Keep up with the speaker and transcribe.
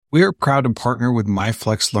We are proud to partner with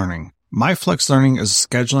MyFlex Learning. MyFlex Learning is a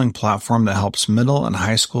scheduling platform that helps middle and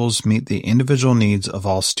high schools meet the individual needs of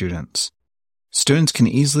all students. Students can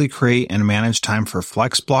easily create and manage time for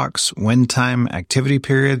flex blocks, win time, activity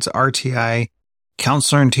periods, RTI,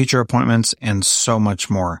 counselor and teacher appointments, and so much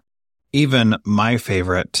more. Even my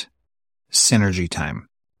favorite, Synergy Time.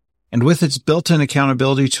 And with its built-in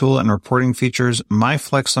accountability tool and reporting features,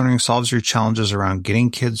 MyFlex Learning solves your challenges around getting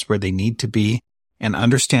kids where they need to be and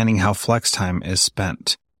understanding how flex time is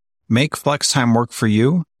spent. Make flex time work for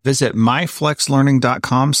you. Visit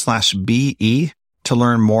myflexlearning.com/BE to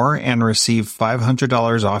learn more and receive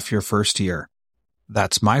 $500 off your first year.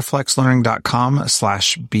 That's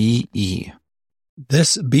myflexlearning.com/BE.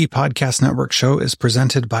 This B Podcast Network show is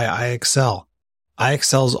presented by iExcel.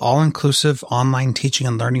 iExcel's all-inclusive online teaching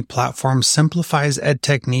and learning platform simplifies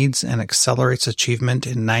edtech needs and accelerates achievement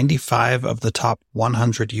in 95 of the top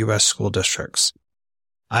 100 U.S. school districts.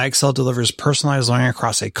 iExcel delivers personalized learning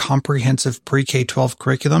across a comprehensive pre-K-12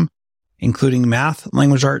 curriculum, including math,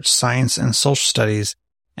 language arts, science, and social studies,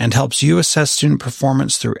 and helps you assess student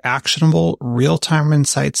performance through actionable, real-time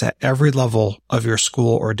insights at every level of your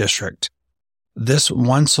school or district. This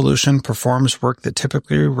one solution performs work that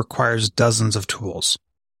typically requires dozens of tools.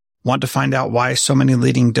 Want to find out why so many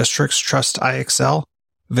leading districts trust iExcel?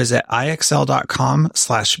 Visit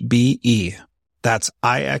iexcel.com/BE. That's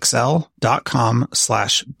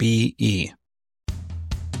iexcel.com/BE.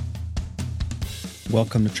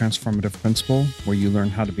 Welcome to Transformative Principal, where you learn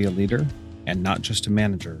how to be a leader and not just a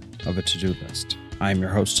manager of a to-do list. I am your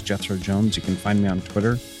host, Jethro Jones. You can find me on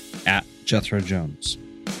Twitter at Jethro Jones.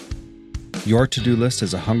 Your to-do list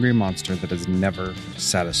is a hungry monster that is never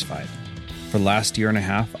satisfied. For the last year and a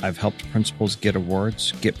half, I've helped principals get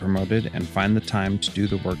awards, get promoted, and find the time to do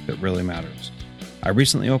the work that really matters. I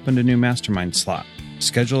recently opened a new mastermind slot.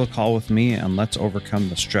 Schedule a call with me and let's overcome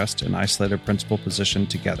the stressed and isolated principal position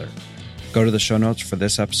together. Go to the show notes for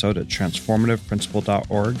this episode at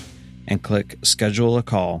transformativeprincipal.org and click Schedule a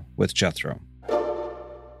Call with Jethro.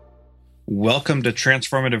 Welcome to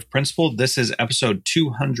Transformative Principal. This is episode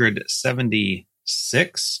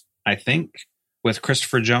 276, I think, with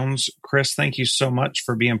Christopher Jones. Chris, thank you so much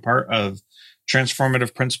for being part of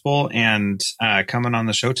Transformative Principal and coming on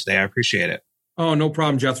the show today. I appreciate it. Oh, no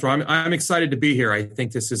problem, Jethro. I'm excited to be here. I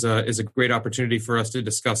think this is a great opportunity for us to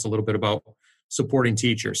discuss a little bit about supporting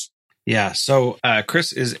teachers. Yeah. So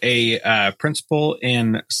Chris is a principal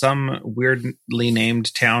in some weirdly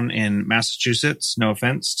named town in Massachusetts. No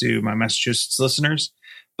offense to my Massachusetts listeners,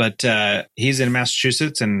 but he's in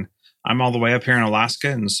Massachusetts and I'm all the way up here in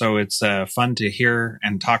Alaska. And so it's fun to hear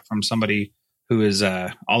and talk from somebody who is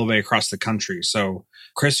all the way across the country. So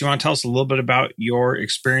Chris, you want to tell us a little bit about your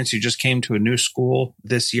experience? You just came to a new school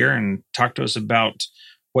this year and talk to us about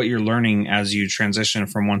what you're learning as you transition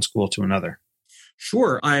from one school to another.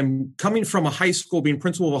 Sure. I'm coming from a high school, being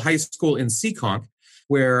principal of a high school in Seekonk,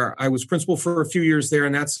 where I was principal for a few years there,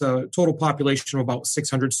 and that's a total population of about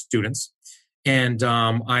 600 students. And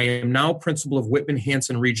I am now principal of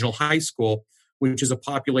Whitman-Hanson Regional High School, which is a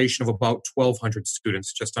population of about 1,200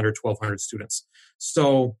 students, just under 1,200 students.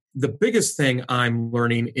 So the biggest thing I'm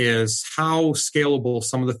learning is how scalable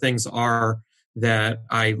some of the things are that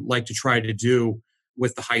I like to try to do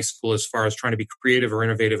with the high school as far as trying to be creative or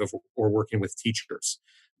innovative or working with teachers.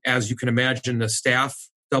 As you can imagine, the staff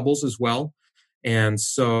doubles as well. And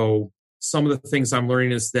so some of the things I'm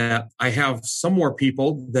learning is that I have some more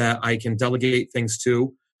people that I can delegate things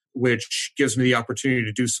to, which gives me the opportunity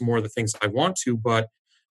to do some more of the things I want to, but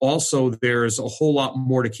also there's a whole lot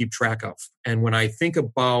more to keep track of. And when I think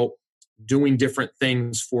about doing different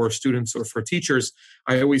things for students or for teachers,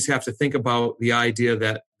 I always have to think about the idea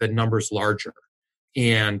that the number's larger.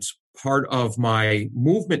 And part of my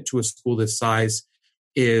movement to a school this size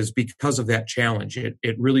is because of that challenge. It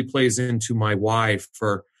really plays into my why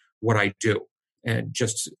for what I do. And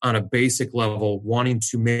just on a basic level, wanting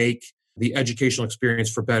to make the educational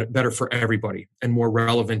experience for better for everybody and more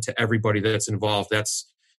relevant to everybody that's involved.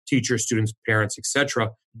 That's teachers, students, parents,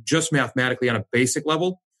 etc. Just mathematically on a basic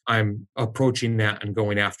level, I'm approaching that and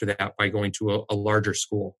going after that by going to a larger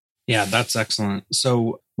school. Yeah, that's excellent.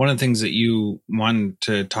 So one of the things that you wanted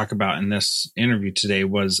to talk about in this interview today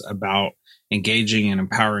was about engaging and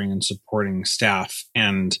empowering and supporting staff.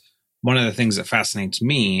 And one of the things that fascinates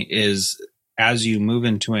me is as you move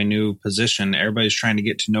into a new position, everybody's trying to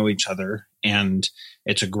get to know each other. And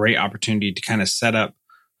it's a great opportunity to kind of set up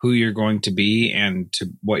who you're going to be and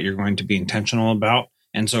to what you're going to be intentional about.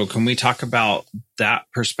 And so can we talk about that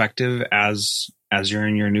perspective as you're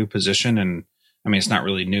in your new position? And I mean, it's not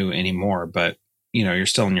really new anymore, but you're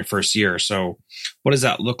still in your first year. So what does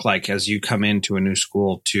that look like as you come into a new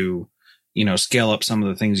school to, scale up some of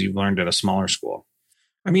the things you've learned at a smaller school?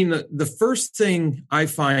 I mean, the first thing I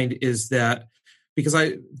find is that because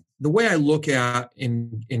the way I look at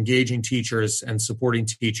engaging teachers and supporting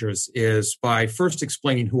teachers is by first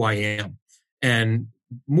explaining who I am. And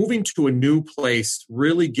moving to a new place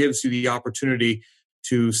really gives you the opportunity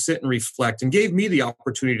to sit and reflect, and gave me the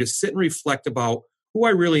opportunity to sit and reflect about who I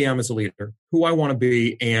really am as a leader, who I want to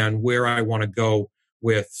be, and where I want to go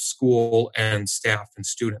with school and staff and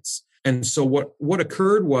students. And so what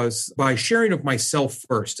occurred was by sharing of myself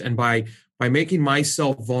first, and by making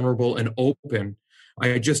myself vulnerable and open.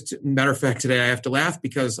 Matter of fact, today I have to laugh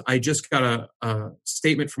because I just got a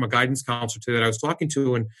statement from a guidance counselor today that I was talking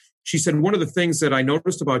to, and she said, one of the things that I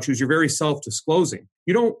noticed about you is you're very self-disclosing.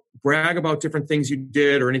 You don't brag about different things you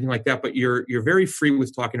did or anything like that, but you're very free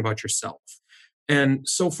with talking about yourself. And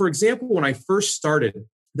so, for example, when I first started,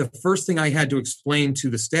 the first thing I had to explain to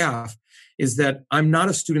the staff is that I'm not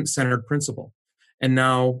a student-centered principal. And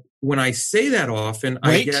now when I say that often,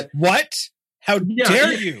 I get... What? How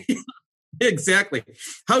dare you? Exactly.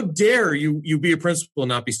 How dare you be a principal and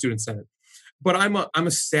not be student-centered? But I'm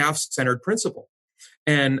a staff-centered principal.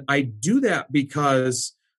 And I do that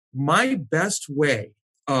because my best way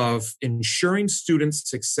of ensuring students'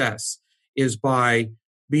 success is by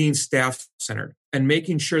being staff-centered and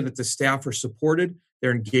making sure that the staff are supported,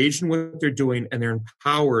 they're engaged in what they're doing, and they're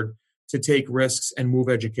empowered to take risks and move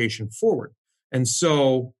education forward. And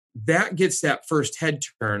so that gets that first head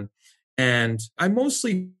turn. And I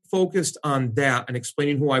mostly focused on that and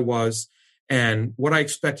explaining who I was and what I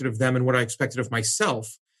expected of them and what I expected of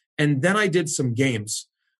myself. And then I did some games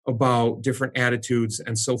about different attitudes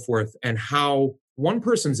and so forth, and how one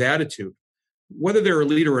person's attitude, whether they're a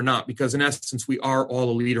leader or not, because in essence, we are all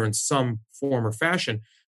a leader in some form or fashion,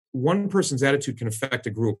 one person's attitude can affect a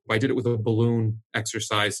group. I did it with a balloon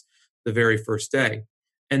exercise the very first day.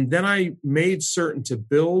 And then I made certain to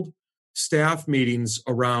build staff meetings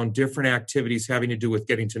around different activities having to do with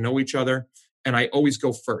getting to know each other. And I always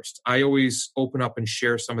go first. I always open up and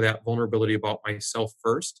share some of that vulnerability about myself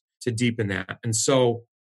first to deepen that. And so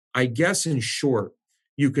I guess in short,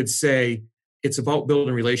 you could say it's about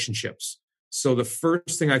building relationships. So the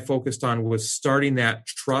first thing I focused on was starting that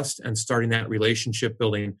trust and starting that relationship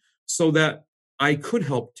building so that I could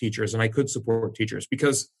help teachers and I could support teachers.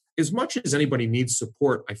 Because as much as anybody needs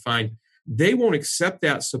support, I find they won't accept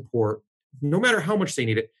that support, no matter how much they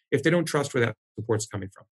need it, if they don't trust where that support's coming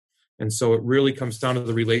from. And so it really comes down to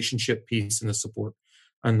the relationship piece and the support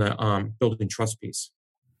and the building trust piece.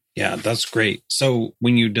 Yeah, that's great. So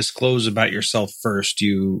when you disclose about yourself first,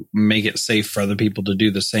 you make it safe for other people to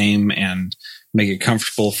do the same and make it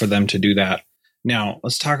comfortable for them to do that. Now,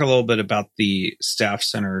 let's talk a little bit about the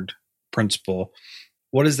staff-centered principle.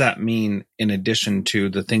 What does that mean in addition to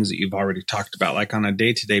the things that you've already talked about? Like on a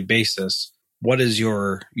day-to-day basis, what is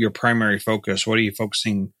your primary focus? What are you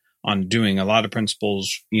focusing on doing? A lot of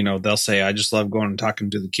principals, they'll say, I just love going and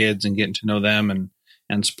talking to the kids and getting to know them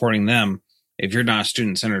and supporting them. If you're not a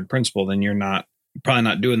student-centered principal, then you're probably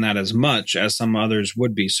not doing that as much as some others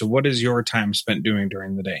would be. So what is your time spent doing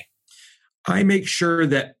during the day? I make sure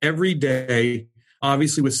that every day,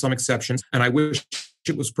 obviously with some exceptions, and I wish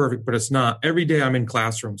it was perfect, but it's not. Every day I'm in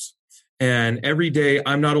classrooms. And every day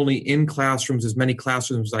I'm not only in classrooms, as many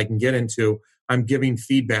classrooms as I can get into, I'm giving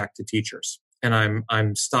feedback to teachers. And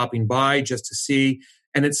I'm stopping by just to see.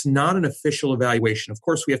 And it's not an official evaluation. Of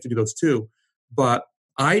course, we have to do those too. But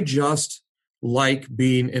I just like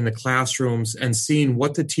being in the classrooms and seeing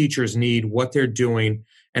what the teachers need, what they're doing,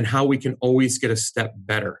 and how we can always get a step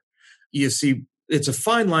better. You see, it's a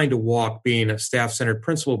fine line to walk being a staff-centered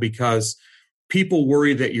principal, because people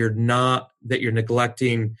worry that you're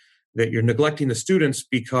neglecting the students,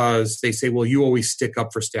 because they say, well, you always stick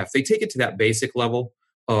up for staff. They take it to that basic level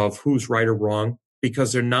of who's right or wrong,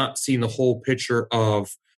 because they're not seeing the whole picture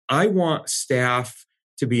of, I want staff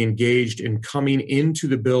to be engaged in coming into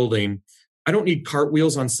the building. I don't need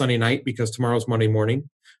cartwheels on Sunday night because tomorrow's Monday morning,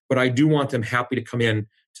 but I do want them happy to come in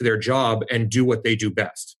to their job and do what they do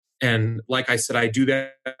best. And like I said, I do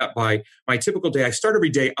that by my typical day. I start every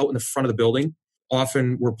day out in the front of the building.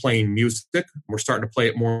 Often we're playing music. We're starting to play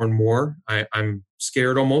it more and more. I'm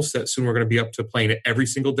scared almost that soon we're going to be up to playing it every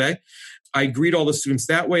single day. I greet all the students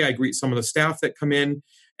that way. I greet some of the staff that come in.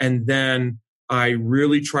 And then I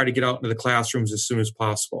really try to get out into the classrooms as soon as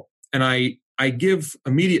possible. And I give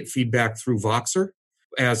immediate feedback through Voxer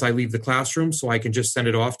as I leave the classroom, so I can just send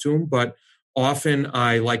it off to them. But often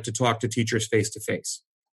I like to talk to teachers face to face.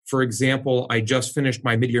 For example, I just finished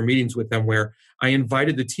my mid-year meetings with them where I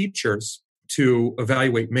invited the teachers to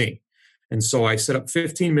evaluate me. And so I set up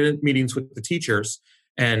 15-minute meetings with the teachers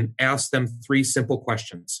and asked them 3 simple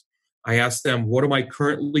questions. I asked them, what am I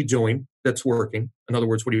currently doing that's working? In other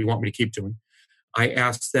words, what do you want me to keep doing? I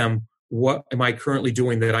asked them, what am I currently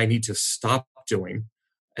doing that I need to stop doing?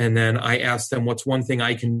 And then I asked them, what's one thing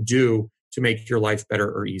I can do to make your life better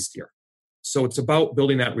or easier? So it's about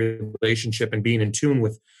building that relationship and being in tune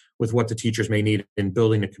with what the teachers may need in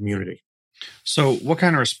building a community. So what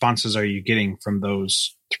kind of responses are you getting from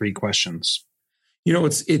those 3 questions?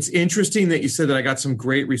 It's interesting that you said that. I got some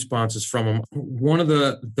great responses from them. One of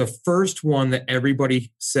the first one that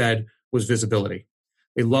everybody said was visibility.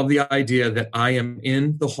 They love the idea that I am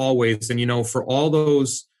in the hallways. And, for all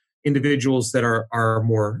those individuals that are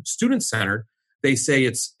more student-centered, they say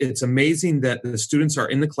it's amazing that the students are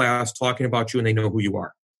in the class talking about you and they know who you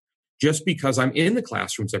are, just because I'm in the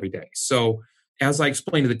classrooms every day. So as I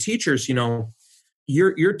explained to the teachers,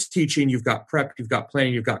 you're teaching, you've got prep, you've got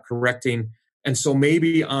planning, you've got correcting. And so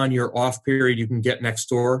maybe on your off period, you can get next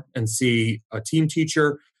door and see a team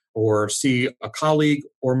teacher or see a colleague,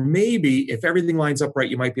 or maybe if everything lines up right,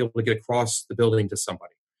 you might be able to get across the building to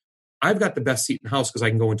somebody. I've got the best seat in the house because I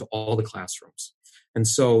can go into all the classrooms. And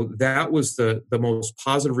so that was the most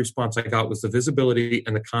positive response I got, was the visibility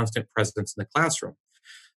and the constant presence in the classroom.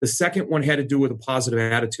 The second one had to do with a positive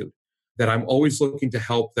attitude, that I'm always looking to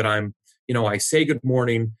help, that I say good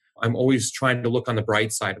morning. I'm always trying to look on the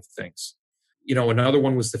bright side of things. Another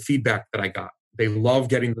one was the feedback that I got. They love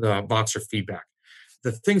getting the Voxer feedback.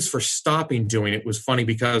 The things for stopping doing it was funny,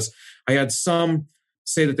 because I had some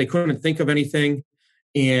say that they couldn't think of anything.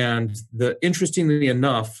 And interestingly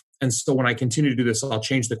enough, and so when I continue to do this, I'll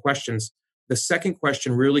change the questions. The second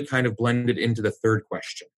question really kind of blended into the third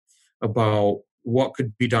question about what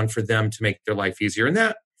could be done for them to make their life easier. And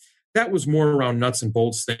that was more around nuts and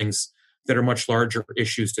bolts things that are much larger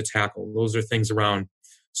issues to tackle. Those are things around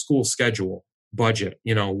school schedule, budget.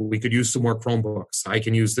 We could use some more Chromebooks. I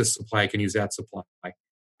can use this supply. I can use that supply.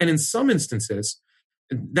 And in some instances,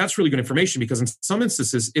 that's really good information, because in some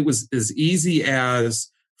instances, it was as easy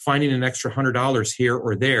as finding an extra $100 here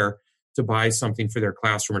or there to buy something for their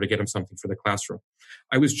classroom or to get them something for the classroom.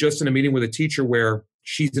 I was just in a meeting with a teacher where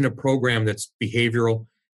she's in a program that's behavioral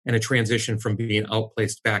and a transition from being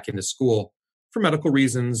outplaced back into school for medical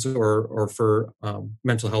reasons or for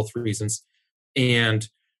mental health reasons. And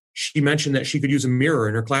she mentioned that she could use a mirror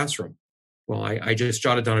in her classroom. Well, I just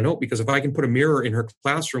jotted down a note, because if I can put a mirror in her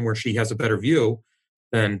classroom where she has a better view,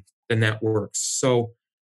 then that works. So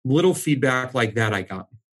little feedback like that I got.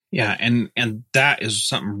 Yeah, and that is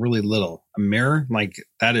something really little. A mirror, like,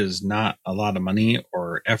 that is not a lot of money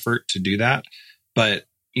or effort to do that. But,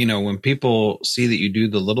 when people see that you do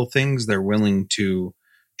the little things, they're willing to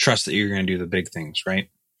trust that you're going to do the big things, right?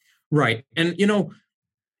 Right. And,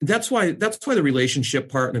 that's why the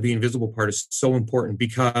relationship part and the being visible part is so important,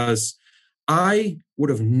 because I would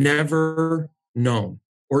have never known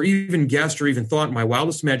or even guessed or even thought in my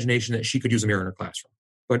wildest imagination that she could use a mirror in her classroom.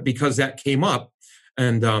 But because that came up,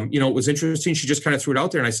 and, it was interesting, she just kind of threw it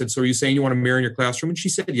out there. And I said, so are you saying you want a mirror in your classroom? And she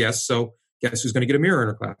said, yes. So guess who's going to get a mirror in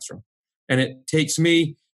her classroom? And it takes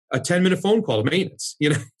me a 10-minute phone call to maintenance,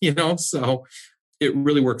 so it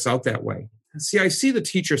really works out that way. See, I see the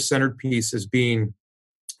teacher-centered piece as being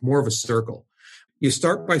more of a circle. You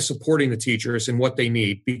start by supporting the teachers in what they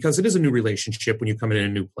need, because it is a new relationship when you come in a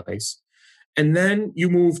new place. And then you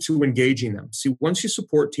move to engaging them. See, once you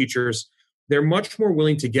support teachers, they're much more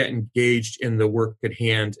willing to get engaged in the work at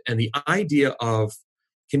hand and the idea of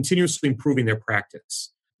continuously improving their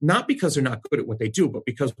practice. Not because they're not good at what they do, but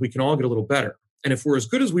because we can all get a little better. And if we're as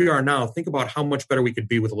good as we are now, think about how much better we could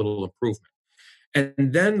be with a little improvement. And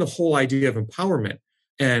then the whole idea of empowerment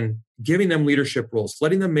and giving them leadership roles,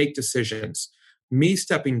 letting them make decisions, me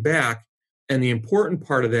stepping back. And the important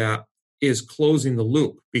part of that is closing the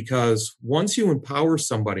loop, because once you empower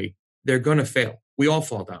somebody, they're going to fail. We all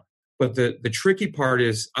fall down. But the tricky part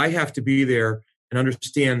is I have to be there and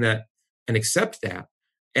understand that and accept that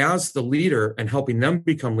as the leader and helping them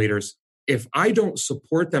become leaders. If I don't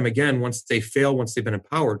support them again, once they fail, once they've been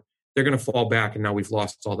empowered, they're going to fall back. And now we've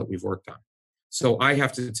lost all that we've worked on. So I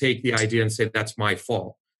have to take the idea and say, that's my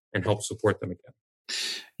fault, and help support them again.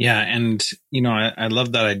 Yeah. And, I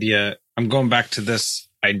love that idea. I'm going back to this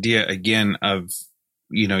idea again of,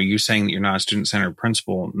 you saying that you're not a student-centered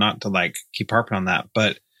principal, not to keep harping on that,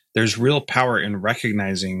 but there's real power in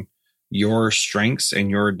recognizing your strengths and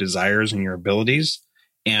your desires and your abilities.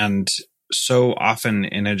 And so often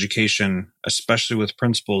in education, especially with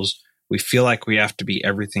principals, we feel like we have to be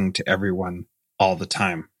everything to everyone all the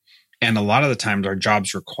time. And a lot of the times our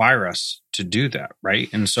jobs require us to do that, right?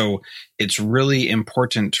 And so it's really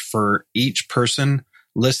important for each person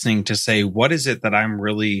listening to say, what is it that I'm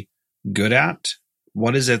really good at?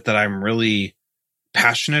 What is it that I'm really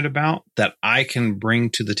passionate about that I can bring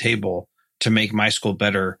to the table to make my school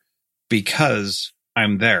better because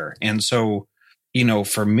I'm there? And so,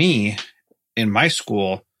 for me in my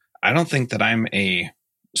school, I don't think that I'm a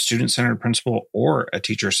student-centered principal or a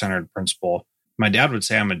teacher-centered principal. My dad would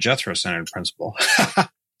say I'm a Jethro-centered principal.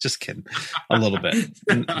 Just kidding. A little bit.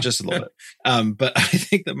 Just a little bit. But I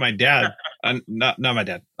think that my dad, not my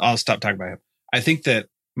dad, I'll stop talking about him. I think that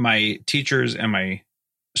my teachers and my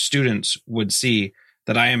students would see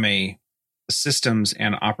that I am a systems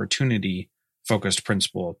and opportunity focused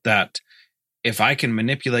principal, that if I can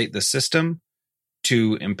manipulate the system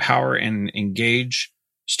to empower and engage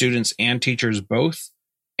students and teachers both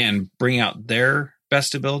and bring out their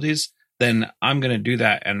best abilities, then I'm going to do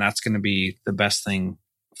that. And that's going to be the best thing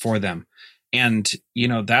for them. And,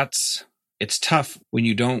 it's tough when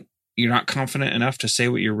you're not confident enough to say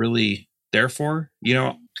what you're really there for.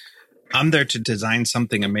 I'm there to design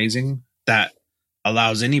something amazing that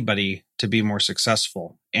allows anybody to be more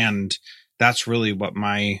successful. And that's really what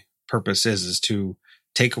my purpose is to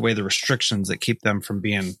take away the restrictions that keep them from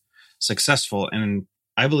being successful. And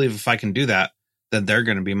I believe if I can do that, then they're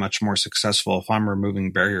going to be much more successful if I'm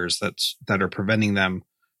removing barriers that are preventing them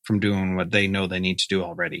from doing what they know they need to do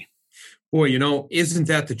already. Boy, isn't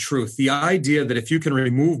that the truth? The idea that if you can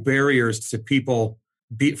remove barriers to people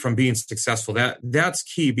from being successful, that's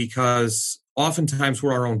key, because oftentimes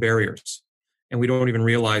we're our own barriers and we don't even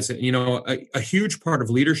realize it. A huge part of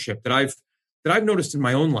leadership that I've noticed in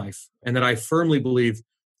my own life, and that I firmly believe,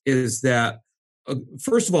 is that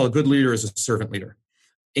first of all, a good leader is a servant leader.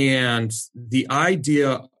 And the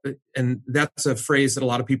idea, and that's a phrase that a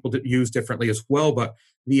lot of people use differently as well, but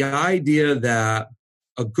the idea that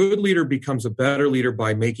a good leader becomes a better leader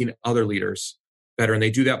by making other leaders better. And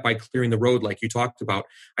they do that by clearing the road, like you talked about.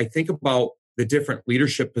 I think about the different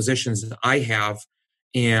leadership positions that I have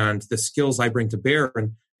and the skills I bring to bear.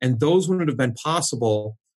 And those wouldn't have been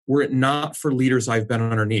possible were it not for leaders I've been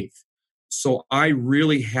underneath. So I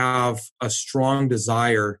really have a strong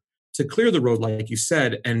desire to clear the road, like you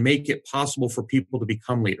said, and make it possible for people to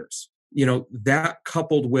become leaders. That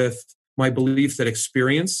coupled with my belief that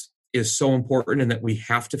experience is so important and that we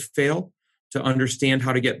have to fail to understand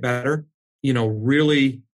how to get better,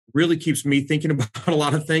 really, really keeps me thinking about a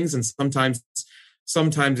lot of things. And sometimes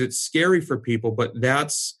it's scary for people, but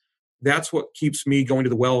that's what keeps me going to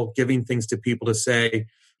the well, giving things to people to say,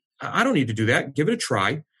 I don't need to do that. Give it a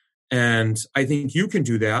try. And I think you can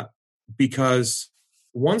do that, because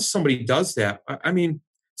once somebody does that,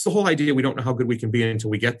 it's the whole idea. We don't know how good we can be until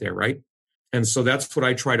we get there, right? And so that's what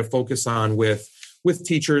I try to focus on with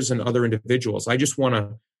teachers and other individuals. I just want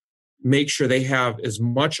to make sure they have as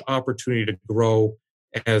much opportunity to grow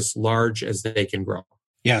as large as they can grow.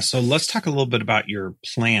 Yeah. So let's talk a little bit about your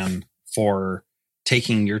plan for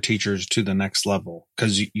taking your teachers to the next level,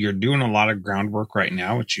 because you're doing a lot of groundwork right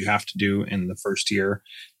now, which you have to do in the first year.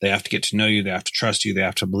 They have to get to know you. They have to trust you. They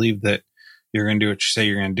have to believe that you're going to do what you say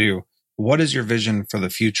you're going to do. What is your vision for the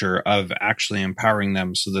future of actually empowering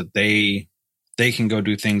them so that they can go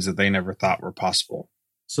do things that they never thought were possible?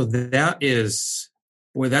 So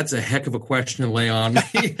that's a heck of a question to lay on me.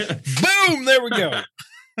 Boom! There we go.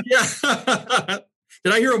 Yeah.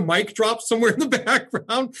 Did I hear a mic drop somewhere in the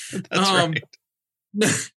background? That's right.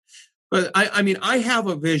 But I have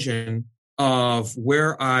a vision of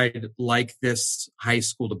where I'd like this high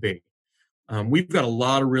school to be. We've got a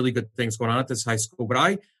lot of really good things going on at this high school, but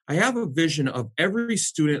I have a vision of every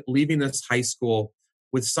student leaving this high school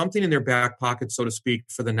with something in their back pocket, so to speak,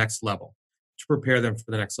 for the next level, to prepare them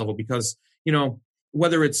for the next level. Because,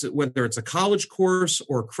 whether it's a college course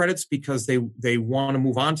or credits because they want to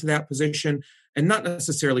move on to that position, and not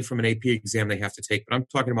necessarily from an AP exam they have to take, but I'm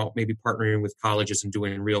talking about maybe partnering with colleges and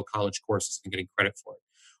doing real college courses and getting credit for it.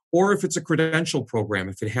 Or if it's a credential program,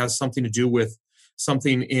 if it has something to do with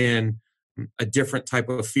something in a different type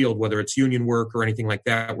of field, whether it's union work or anything like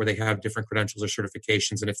that, where they have different credentials or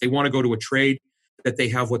certifications. And if they want to go to a trade, that they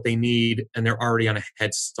have what they need and they're already on a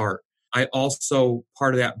head start. I also,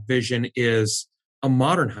 part of that vision is a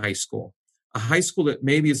modern high school, a high school that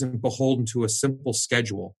maybe isn't beholden to a simple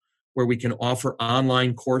schedule, where we can offer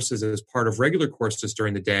online courses as part of regular courses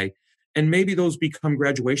during the day, and maybe those become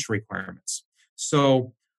graduation requirements.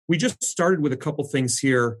 So we just started with a couple things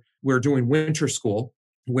here. We're doing winter school,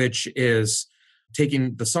 which is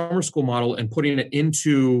taking the summer school model and putting it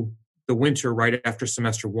into the winter right after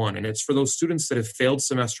semester one. And it's for those students that have failed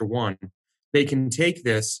semester one. They can take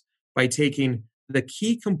this by taking the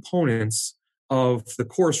key components of the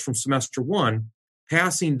course from semester one,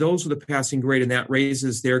 passing those with a passing grade, and that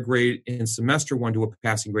raises their grade in semester one to a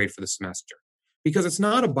passing grade for the semester. Because it's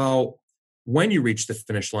not about when you reach the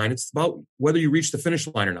finish line, it's about whether you reach the finish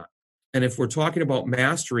line or not. And if we're talking about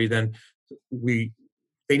mastery, then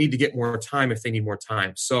they need to get more time if they need more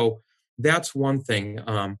time. So that's one thing.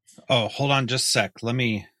 Hold on just a sec.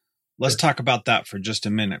 Let's talk about that for just a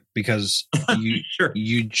minute, because Sure.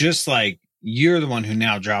 You're the one who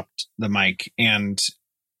now dropped the mic, and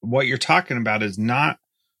what you're talking about is not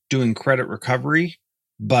doing credit recovery,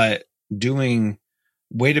 but doing,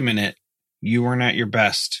 wait a minute, you weren't at your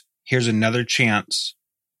best. Here's another chance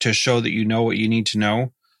to show that you know what you need to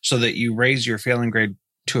know so that you raise your failing grade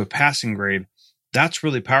to a passing grade. That's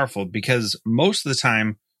really powerful, because most of the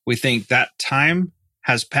time we think that time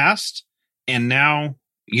has passed and now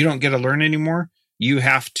you don't get to learn anymore. You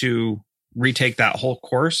have to retake that whole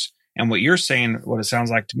course. And what you're saying, what it sounds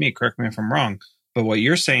like to me, correct me if I'm wrong, but what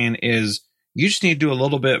you're saying is you just need to do a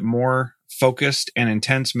little bit more focused and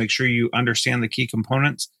intense, make sure you understand the key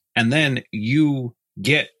components, and then you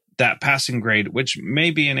get that passing grade, which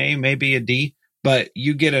may be an A, maybe a D, but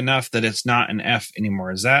you get enough that it's not an F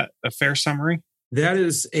anymore. Is that a fair summary? That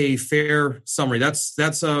is a fair summary.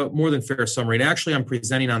 That's a more than fair summary. And actually, I'm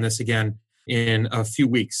presenting on this again in a few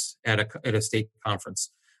weeks at a state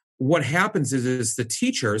conference. What happens is the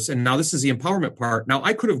teachers, and now this is the empowerment part. Now,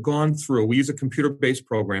 I could have gone through, we use a computer-based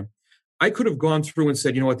program. I could have gone through and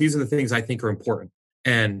said, you know what, these are the things I think are important,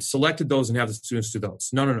 and selected those and have the students do those.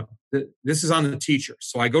 No. This is on the teacher.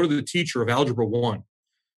 So I go to the teacher of Algebra 1,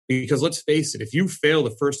 because let's face it, if you fail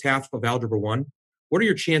the first half of Algebra 1, what are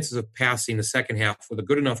your chances of passing the second half with a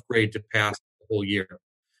good enough grade to pass the whole year?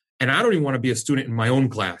 And I don't even want to be a student in my own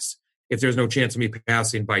class if there's no chance of me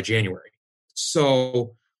passing by January.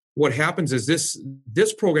 So what happens is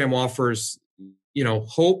this program offers,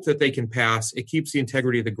 hope that they can pass. It keeps the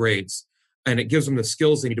integrity of the grades, and it gives them the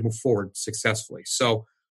skills they need to move forward successfully. So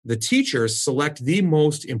the teachers select the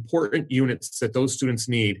most important units that those students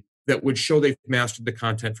need that would show they've mastered the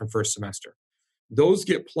content from first semester. Those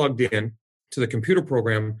get plugged in to the computer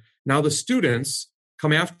program. Now the students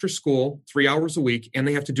come after school 3 hours a week, and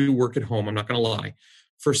they have to do work at home, I'm not going to lie,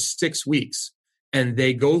 for 6 weeks. And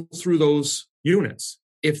they go through those units.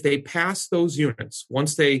 If they pass those units,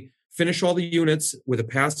 once they finish all the units with a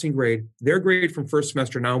passing grade, their grade from first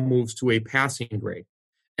semester now moves to a passing grade.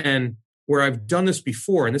 And where I've done this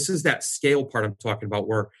before, and this is that scale part I'm talking about,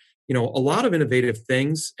 where a lot of innovative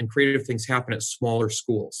things and creative things happen at smaller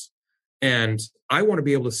schools. And I want to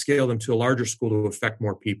be able to scale them to a larger school to affect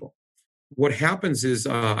more people. What happens is,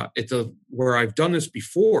 where I've done this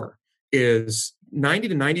before, is 90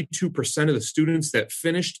 to 92% of the students that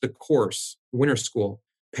finished the course, winter school,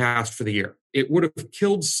 passed for the year. It would have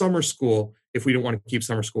killed summer school if we didn't want to keep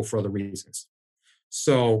summer school for other reasons.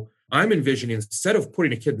 So I'm envisioning, instead of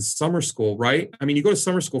putting a kid in summer school, right? I mean, you go to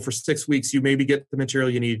summer school for 6 weeks, you maybe get the material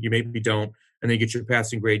you need, you maybe don't, and then you get your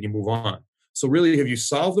passing grade and you move on. So really, have you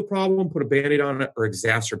solved the problem, put a Band-Aid on it, or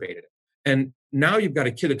exacerbated it? And now you've got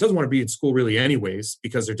a kid that doesn't want to be in school really anyways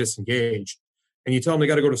because they're disengaged. And you tell them they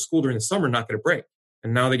got to go to school during the summer, not get a break.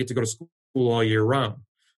 And now they get to go to school all year round.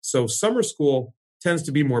 So summer school tends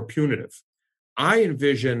to be more punitive. I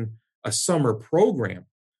envision a summer program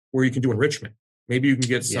where you can do enrichment. Maybe you can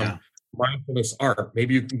get some mindfulness art.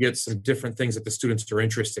 Maybe you can get some different things that the students are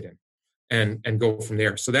interested in, and go from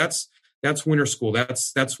there. So that's winter school.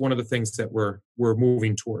 That's one of the things that we're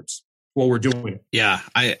moving towards while we're doing it. Yeah,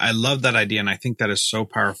 I love that idea, and I think that is so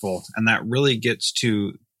powerful. And that really gets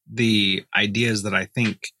to the ideas that I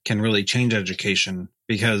think can really change education,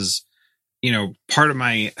 because part of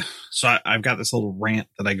I've got this little rant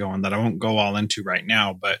that I go on that I won't go all into right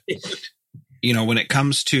now, but when it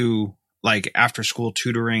comes to like after school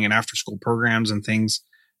tutoring and after school programs and things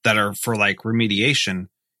that are for like remediation,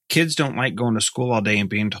 kids don't like going to school all day and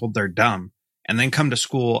being told they're dumb, and then come to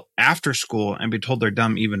school after school and be told they're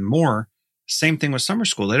dumb even more. Same thing with summer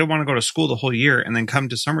school. They don't want to go to school the whole year and then come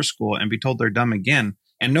to summer school and be told they're dumb again.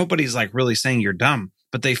 And nobody's like really saying you're dumb,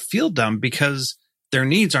 but they feel dumb because their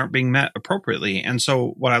needs aren't being met appropriately. And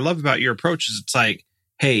so what I love about your approach is it's like,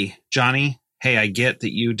 hey, Johnny, hey, I get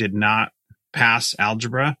that you did not pass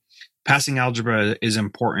algebra. Passing algebra is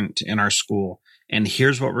important in our school. And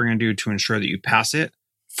here's what we're going to do to ensure that you pass it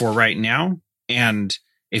for right now. And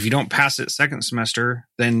if you don't pass it second semester,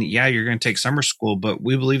 then you're going to take summer school, but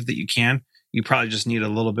we believe that you can. You probably just need a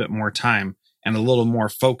little bit more time and a little more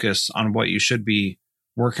focus on what you should be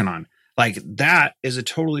working on. Like, that is a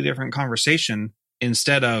totally different conversation,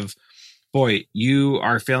 instead of, boy, you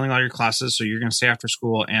are failing all your classes, so you're going to stay after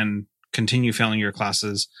school and continue failing your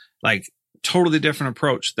classes. Like, totally different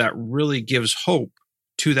approach that really gives hope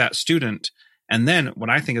to that student. And then what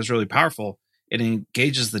I think is really powerful, it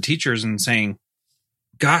engages the teachers in saying,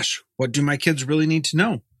 gosh, what do my kids really need to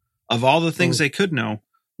know? Of all the things they could know,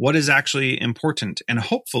 what is actually important? And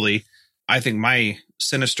hopefully, I think my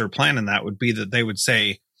sinister plan in that would be that they would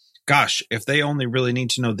say, gosh, if they only really need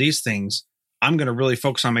to know these things, I'm going to really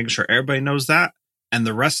focus on making sure everybody knows that. And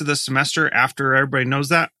the rest of the semester, after everybody knows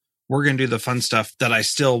that, we're going to do the fun stuff that I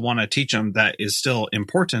still want to teach them that is still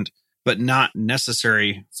important, but not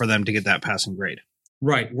necessary for them to get that passing grade.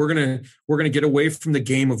 Right. We're going to get away from the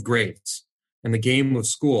game of grades and the game of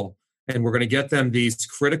school. And we're going to get them these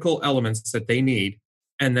critical elements that they need.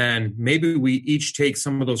 And then maybe we each take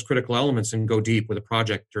some of those critical elements and go deep with a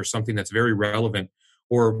project or something that's very relevant,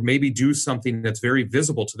 or maybe do something that's very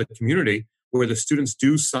visible to the community where the students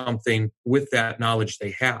do something with that knowledge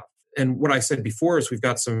they have. And what I said before is we've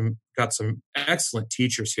got some excellent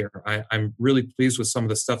teachers here. I'm really pleased with some of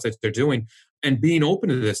the stuff that they're doing and being open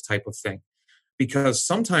to this type of thing. Because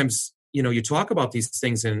sometimes, you talk about these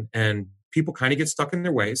things and people kind of get stuck in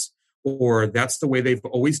their ways, or that's the way they've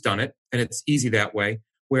always done it. And it's easy that way.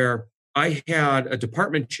 Where I had a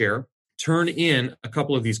department chair turn in a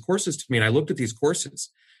couple of these courses to me, and I looked at these courses,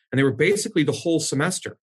 and they were basically the whole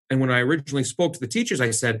semester. And when I originally spoke to the teachers,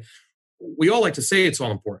 I said, we all like to say it's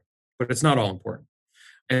all important, but it's not all important.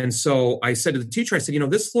 And so I said to the teacher, I said,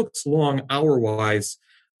 this looks long hour-wise.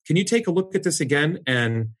 Can you take a look at this again?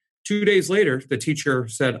 And 2 days later, the teacher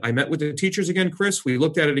said, I met with the teachers again, Chris. We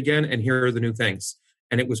looked at it again, and here are the new things.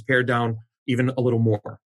 And it was pared down even a little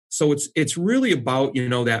more. So it's really about,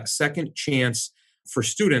 that second chance for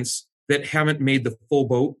students that haven't made the full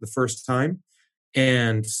boat the first time.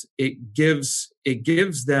 And it gives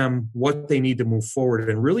them what they need to move forward,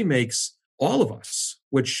 and really makes all of us,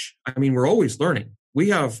 which, we're always learning. We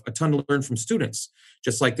have a ton to learn from students,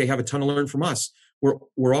 just like they have a ton to learn from us.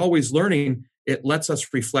 We're always learning. It lets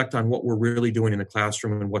us reflect on what we're really doing in the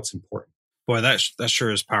classroom and what's important. Boy, that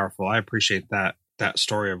sure is powerful. I appreciate that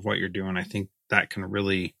story of what you're doing. I think that can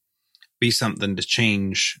really be something to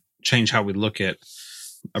change how we look at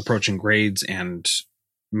approaching grades and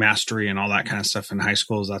mastery and all that kind of stuff in high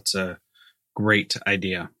schools. That's a great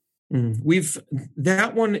idea. We've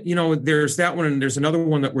that one, there's that one, and there's another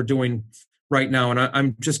one that we're doing right now. And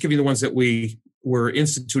I'm just giving the ones that we're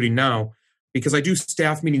instituting now, because I do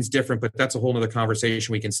staff meetings different, but that's a whole other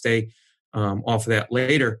conversation. We can stay off of that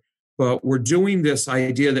later. But we're doing this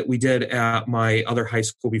idea that we did at my other high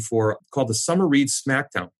school before, called the Summer Read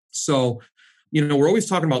Smackdown. So, we're always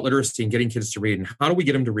talking about literacy and getting kids to read, and how do we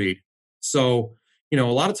get them to read? So, a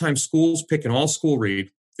lot of times schools pick an all-school read.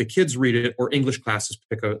 The kids read it, or English classes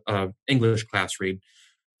pick a English class read.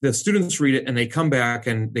 The students read it, and they come back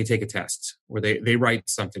and they take a test, or they write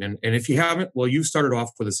something. And if you haven't, well, you started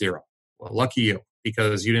off with a 0. Well, lucky you,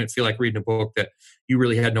 because you didn't feel like reading a book that you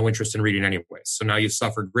really had no interest in reading anyway. So now you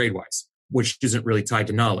suffered grade-wise, which isn't really tied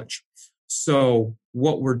to knowledge. So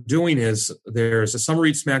what we're doing is there's a Summer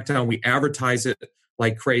Read Smackdown. We advertise it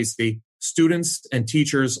like crazy. Students and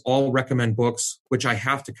teachers all recommend books, which I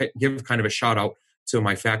have to give kind of a shout out to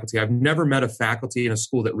my faculty. I've never met a faculty in a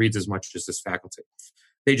school that reads as much as this faculty.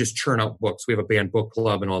 They just churn out books. We have a banned book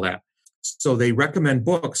club and all that. So they recommend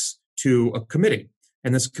books to a committee.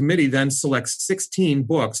 And this committee then selects 16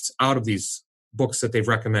 books out of these books that they've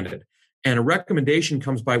recommended. And a recommendation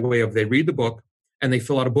comes by way of they read the book and they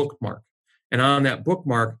fill out a bookmark. And on that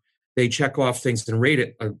bookmark, they check off things and rate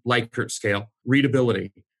it a Likert scale,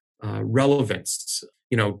 readability, relevance,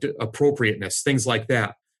 appropriateness, things like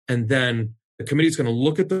that. And then the committee is going to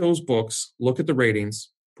look at those books, look at the ratings,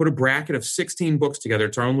 put a bracket of 16 books together.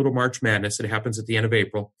 It's our own little March Madness. It happens at the end of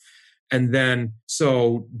April. And then,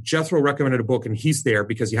 so Jethro recommended a book, and he's there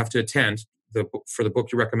because you have to attend for the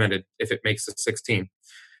book you recommended if it makes the 16.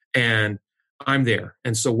 And I'm there.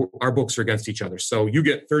 And so our books are against each other. So you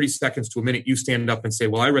get 30 seconds to a minute. You stand up and say,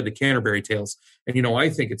 well, I read the Canterbury Tales. And, I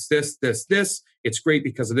think it's this. It's great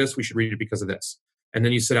because of this. We should read it because of this. And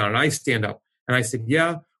then you sit down, and I stand up and I said,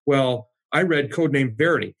 yeah, well, I read Codename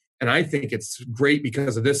Verity, and I think it's great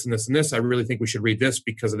because of this and this and this. I really think we should read this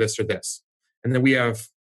because of this or this. And then we have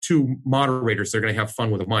 2 moderators. They're going to have fun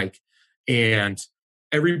with a mic. And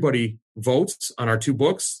everybody votes on our 2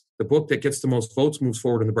 books. The book that gets the most votes moves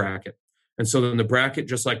forward in the bracket. And so then the bracket,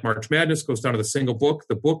 just like March Madness, goes down to the single book.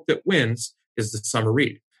 The book that wins is the summer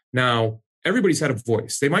read. Now, everybody's had a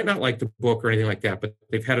voice. They might not like the book or anything like that, but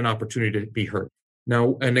they've had an opportunity to be heard.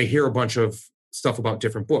 Now, and they hear a bunch of stuff about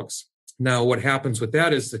different books. Now, what happens with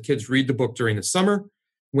that is the kids read the book during the summer.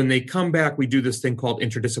 When they come back, we do this thing called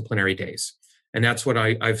interdisciplinary days. And that's what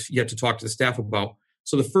I've yet to talk to the staff about.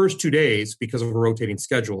 So the first 2 days, because of a rotating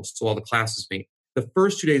schedule, so all the classes meet, the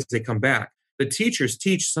first 2 days they come back, the teachers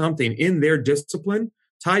teach something in their discipline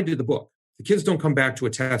tied to the book. The kids don't come back to a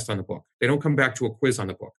test on the book. They don't come back to a quiz on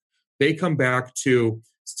the book. They come back to,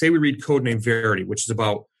 say we read Codename Verity, which is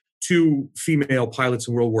about two female pilots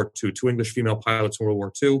in World War II, two English female pilots in World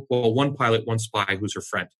War II. Well, one pilot, one spy, who's her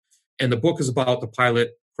friend. And the book is about the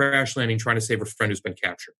pilot crash landing, trying to save her friend who's been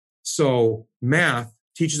captured. So math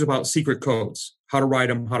teaches about secret codes, how to write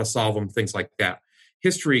them, how to solve them, things like that.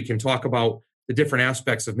 History can talk about the different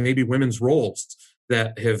aspects of maybe women's roles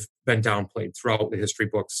that have been downplayed throughout the history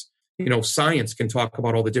books. Science can talk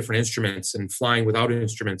about all the different instruments and flying without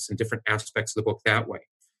instruments and different aspects of the book that way.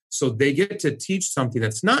 So they get to teach something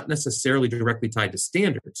that's not necessarily directly tied to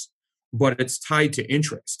standards, but it's tied to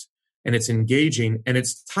interest and it's engaging and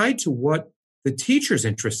it's tied to what the teacher's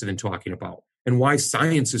interested in talking about and why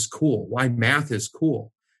science is cool, why math is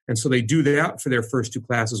cool. And so they do that for their first two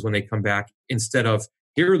classes when they come back instead of,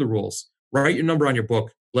 here are the rules, write your number on your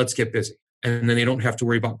book, let's get busy. And then they don't have to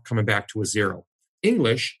worry about coming back to a zero.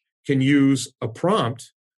 English can use a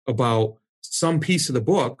prompt about some piece of the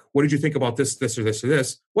book. What did you think about this, this, or this, or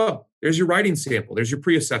this? Well, there's your writing sample. There's your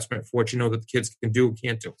pre-assessment for what you know that the kids can do and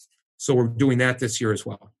can't do. So we're doing that this year as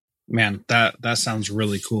well. Man, that sounds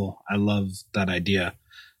really cool. I love that idea.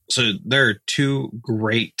 So there are two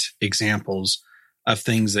great examples of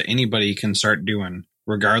things that anybody can start doing,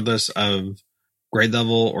 regardless of grade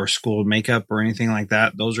level or school makeup or anything like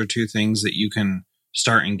that. Those are two things that you can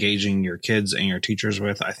start engaging your kids and your teachers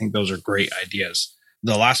with. I think those are great ideas.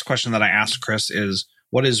 The last question that I asked Chris is,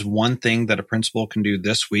 what is one thing that a principal can do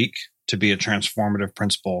this week to be a transformative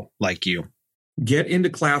principal like you? Get into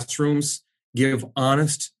classrooms, give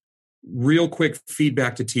honest, real quick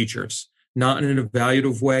feedback to teachers, not in an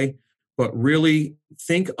evaluative way, but really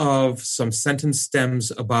think of some sentence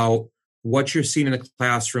stems about what you're seeing in the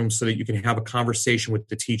classroom so that you can have a conversation with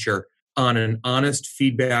the teacher on an honest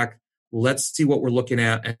feedback. Let's see what we're looking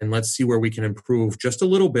at and let's see where we can improve just a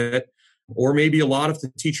little bit, or maybe a lot if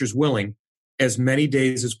the teacher's willing, as many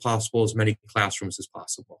days as possible, as many classrooms as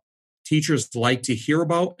possible. Teachers like to hear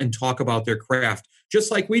about and talk about their craft,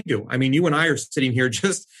 just like we do. I mean, you and I are sitting here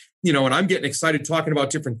just, and I'm getting excited talking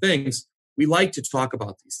about different things. We like to talk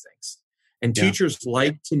about these things. And teachers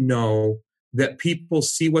like to know that people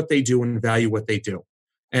see what they do and value what they do.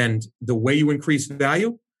 And the way you increase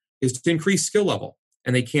value is to increase skill level.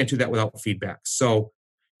 And they can't do that without feedback. So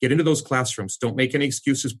get into those classrooms. Don't make any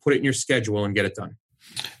excuses. Put it in your schedule and get it done.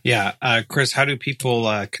 Yeah. Chris, how do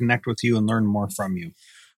people connect with you and learn more from you?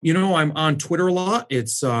 I'm on Twitter a lot.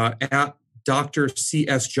 It's at Dr.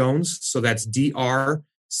 C.S. Jones. So that's DRCS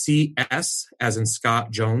as in Scott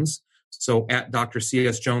Jones. So at Dr.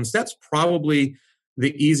 C.S. Jones. That's probably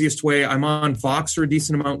the easiest way. I'm on Voxer a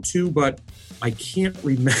decent amount too, but I can't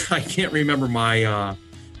remember my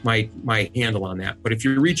my handle on that. But if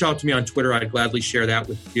you reach out to me on Twitter, I'd gladly share that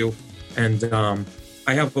with you. And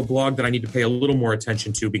I have a blog that I need to pay a little more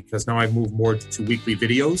attention to because now I've moved more to weekly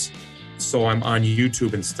videos. So I'm on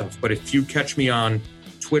YouTube and stuff. But if you catch me on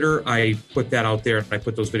Twitter, I put that out there and I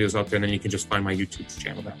put those videos out there and then you can just find my YouTube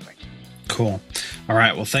channel that way. Cool. All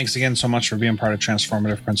right. Well, thanks again so much for being part of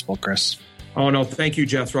Transformative Principal, Chris. Oh, no. Thank you,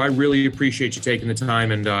 Jethro. I really appreciate you taking the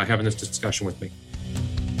time and having this discussion with me.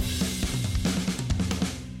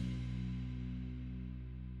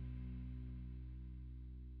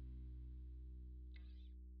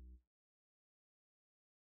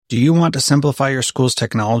 Do you want to simplify your school's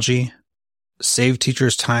technology, save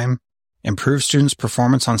teachers time, improve students'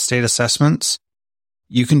 performance on state assessments?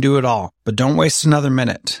 You can do it all, but don't waste another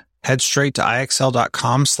minute. Head straight to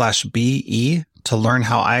ixl.com/BE to learn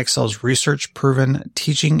how IXL's research-proven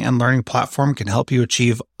teaching and learning platform can help you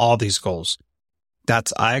achieve all these goals.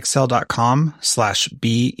 That's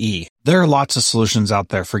ixl.com/BE. There are lots of solutions out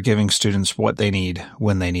there for giving students what they need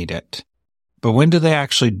when they need it. But when do they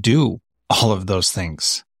actually do all of those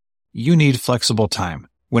things? You need flexible time.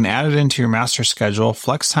 When added into your master schedule,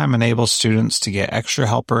 Flex Time enables students to get extra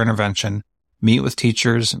help or intervention, meet with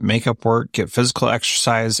teachers, make up work, get physical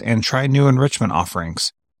exercise, and try new enrichment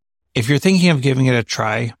offerings. If you're thinking of giving it a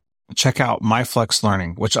try, check out MyFlex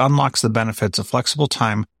Learning, which unlocks the benefits of flexible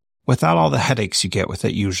time without all the headaches you get with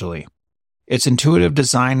it usually. Its intuitive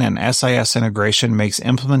design and SIS integration makes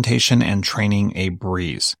implementation and training a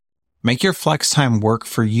breeze. Make your flex time work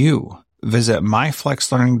for you. Visit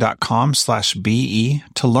myflexlearning.com/BE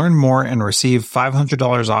to learn more and receive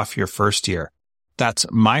 $500 off your first year. That's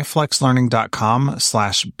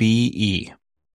myflexlearning.com/BE.